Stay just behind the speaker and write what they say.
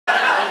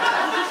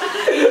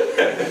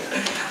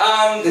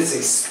Let's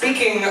see.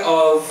 Speaking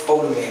of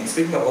older men.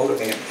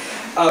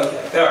 Okay.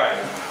 All right.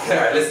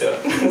 Let's do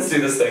it. Let's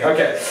do this thing.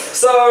 Okay.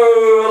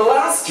 So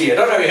last year,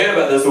 don't know if you heard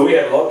about this, but we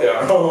had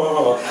lockdown.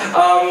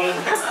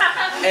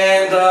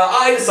 And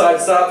I decided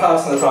to start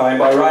passing the time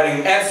by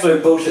writing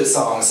absolute bullshit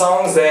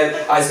songs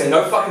that I spent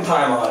no fucking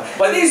time on.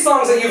 Like these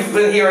songs that you've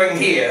been hearing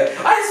here,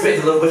 I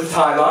spent a little bit of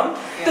time on.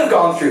 They've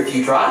gone through a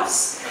few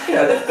drafts. You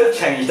know, they've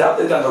changed up.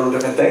 They've done little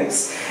different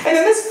things. And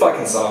then this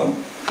fucking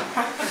song.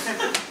 I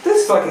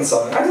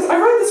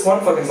wrote this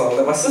one fucking song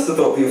that my sister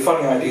thought would be a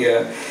funny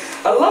idea.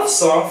 A love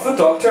song for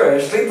Dr.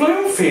 Ashley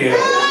Bloomfield.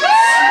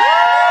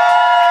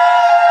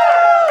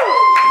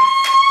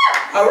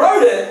 I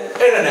wrote it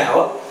in an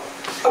hour.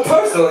 I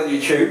posted it on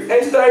YouTube,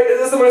 and today it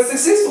is the most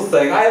successful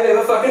thing I have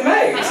ever fucking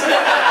made.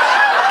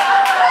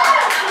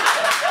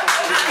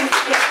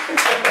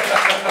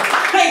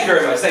 Thank you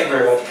very much. And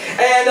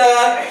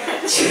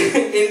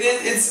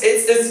it's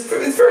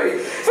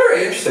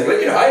very interesting.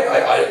 Like, you know,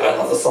 I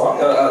love the song.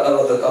 I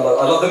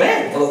love the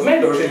man. I love the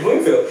man, Dr. Ashley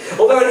Bloomfield.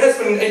 Although it has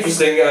been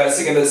interesting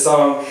singing this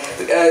song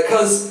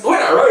because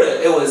when I wrote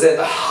it, it was at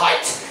the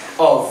height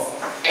of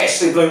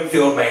Ashley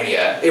Bloomfield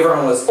mania.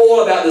 Everyone was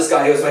all about this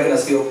guy. He was making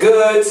us feel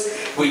good.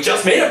 We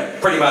just met him,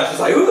 pretty much. It's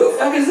like, who the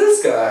fuck is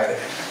this guy?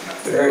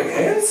 Very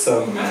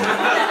handsome.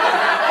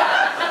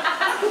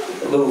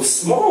 A little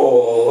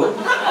small.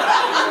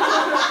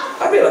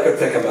 I bet I could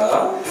pick him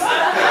up.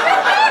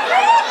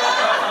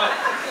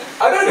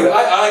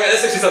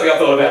 That's actually something I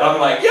thought about.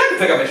 I'm like, yeah, I can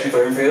pick up Ashley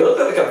Bloomfield.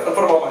 I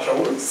put him on my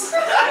shoulders.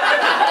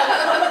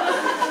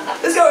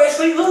 Let's go,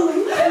 Ashley.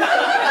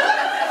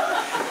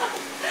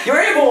 You're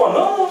airborne,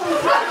 no?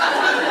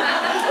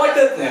 Like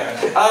that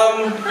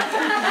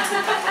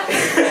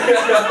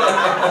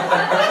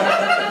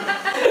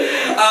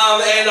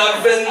and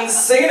I've been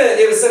singing it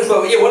ever since.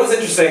 But yeah, what is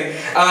interesting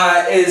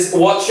is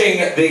watching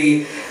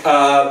the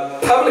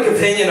public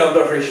opinion of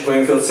Dr. Ashley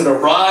Bloomfield sort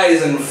of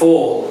rise and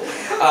fall.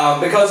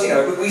 Because, you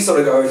know, we sort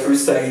of go through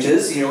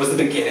stages. You know, it was the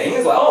beginning.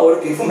 It's like, oh, what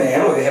a beautiful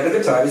man. We're having a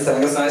good time. He's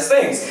telling us nice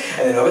things.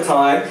 And then over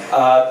time,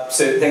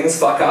 certain things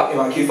fuck up.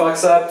 Your IQ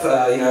fucks up.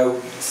 You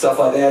know, stuff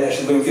like that.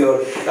 Ashley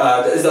Bloomfield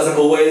doesn't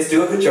always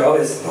do a good job.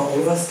 As not all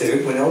of us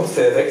do. We're not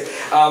perfect.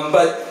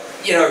 But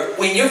you know,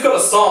 when you've got a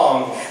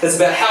song that's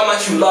about how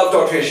much you love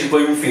Dr. Ashley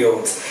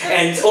Bloomfield,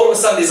 and all of a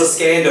sudden there's a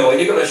scandal, and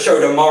you've got a show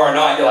tomorrow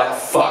night, you're like,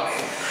 fuck.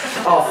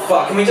 Oh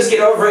fuck, can we just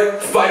get over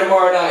it by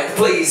tomorrow night,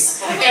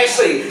 please?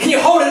 Ashley, can you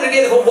hold it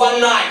together for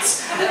one night?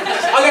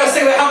 I'm gonna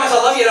sing about how much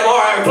I love you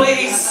tomorrow,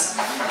 please.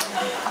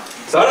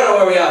 So I don't know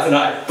where we are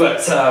tonight,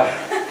 but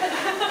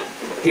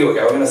here we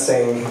go. We're gonna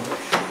sing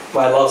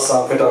my love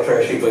song for Dr.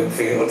 Ashley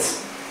Bloomfield.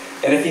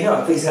 And if you know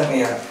it, please help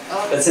me out.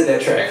 Let's hit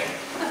that track.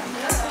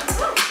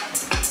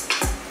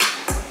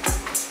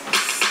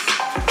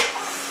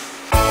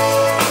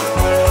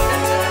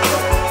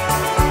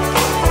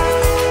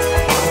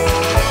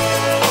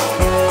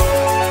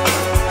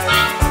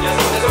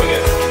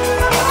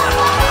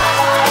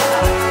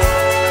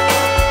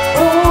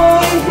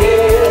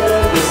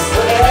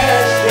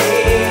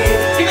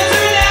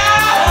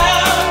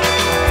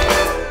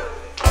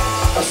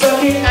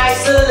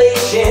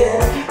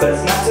 But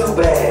it's not too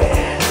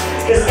bad,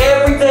 'cause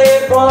every day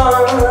at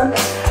one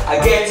I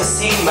get to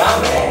see my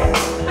man.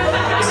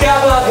 He's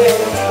got my head,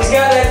 he's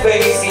got that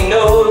face, he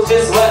knows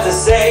just what to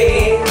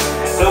say.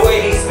 The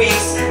way he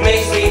speaks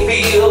makes me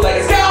feel like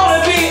it's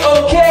gonna be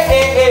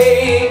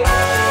okay.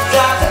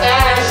 Dr.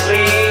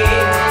 Ashley,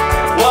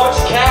 won't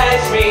you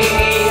catch me?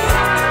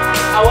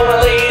 I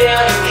wanna lay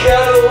down and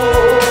cuddle.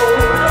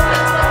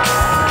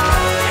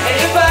 And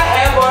if I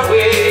had one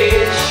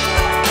wish,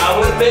 I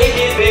would make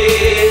it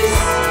this.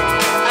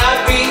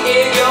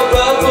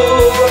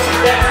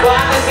 That's why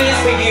this is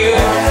for you.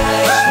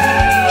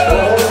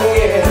 Oh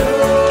yeah.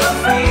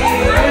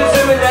 Give it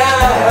to me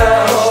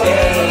now.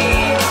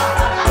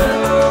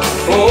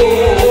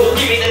 Oh,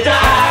 give me the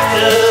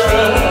doctor.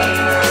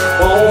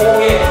 Oh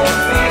yeah.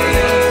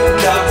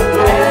 Dr.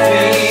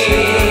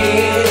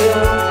 Bloomfield.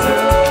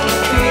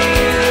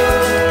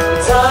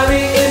 The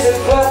timing isn't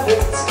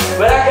perfect,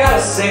 but I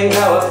gotta say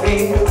how I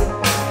feel.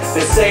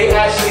 They say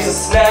Ashley's a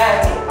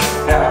snack.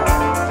 Now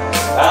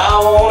I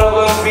wanna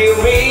Bloomfield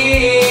me.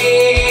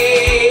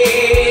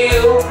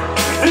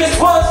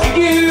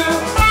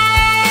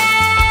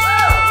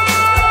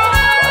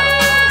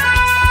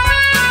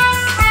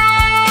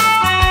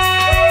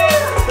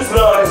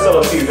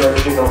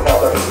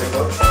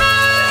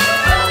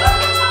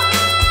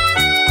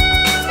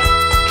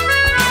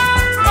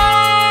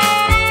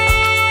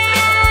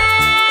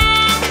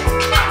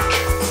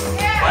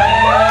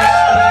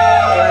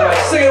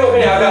 Sing it with me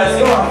now, guys.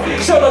 Come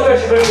on. Show Dr.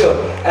 Ashley Bloomfield.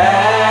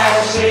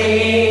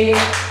 Ashley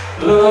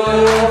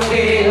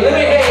Bloomfield. Let me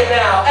hear it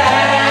now.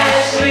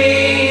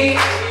 Ashley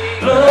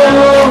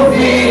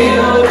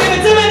Bloomfield. Give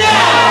it to me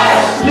now.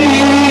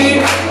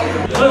 Ashley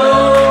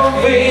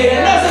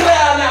Bloomfield. That's it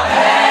loud now.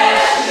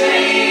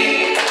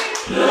 Ashley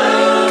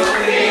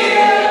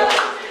Bloomfield.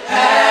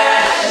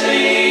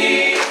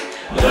 Ashley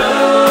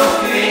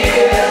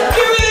Bloomfield.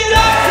 Give me the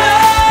doctor.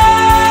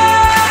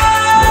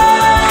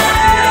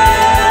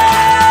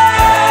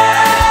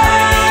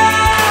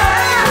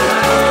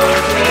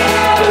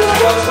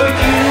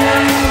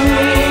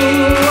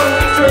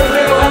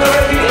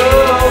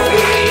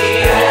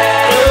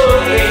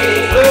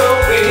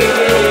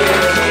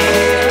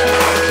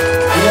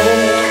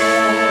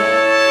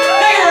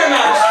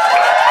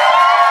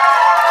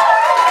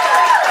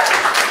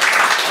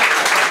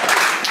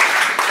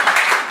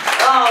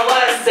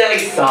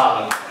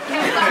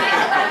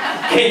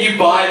 Can you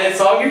buy that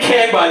song? You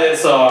can buy that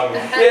song.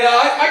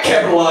 Yeah, I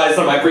capitalized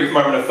on my brief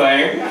moment of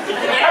fame. I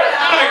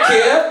don't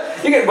care.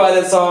 You can buy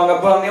that song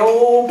up on the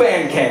old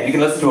Bandcamp. You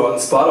can listen to it on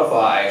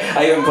Spotify.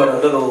 I even put a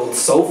little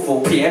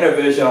soulful piano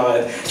version on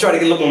it, trying to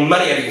get a little more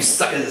money out of you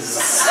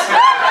suckers.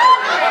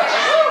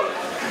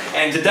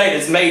 And to date,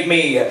 it's made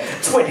me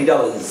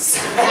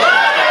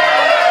 $20.